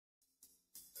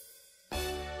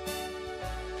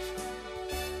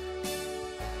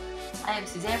I am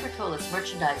Suzanne Bertolis,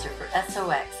 merchandiser for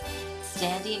Asoex,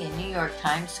 standing in New York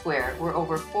Times Square, where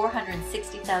over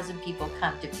 460,000 people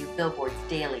come to view billboards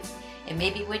daily. It may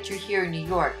be winter here in New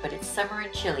York, but it's summer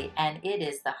in Chile, and it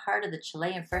is the heart of the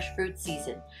Chilean fresh fruit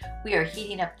season. We are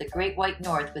heating up the Great White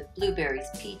North with blueberries,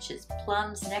 peaches,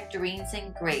 plums, nectarines,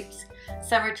 and grapes.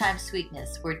 Summertime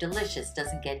sweetness, where delicious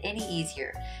doesn't get any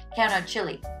easier. Count on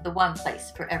Chile, the one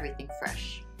place for everything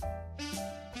fresh.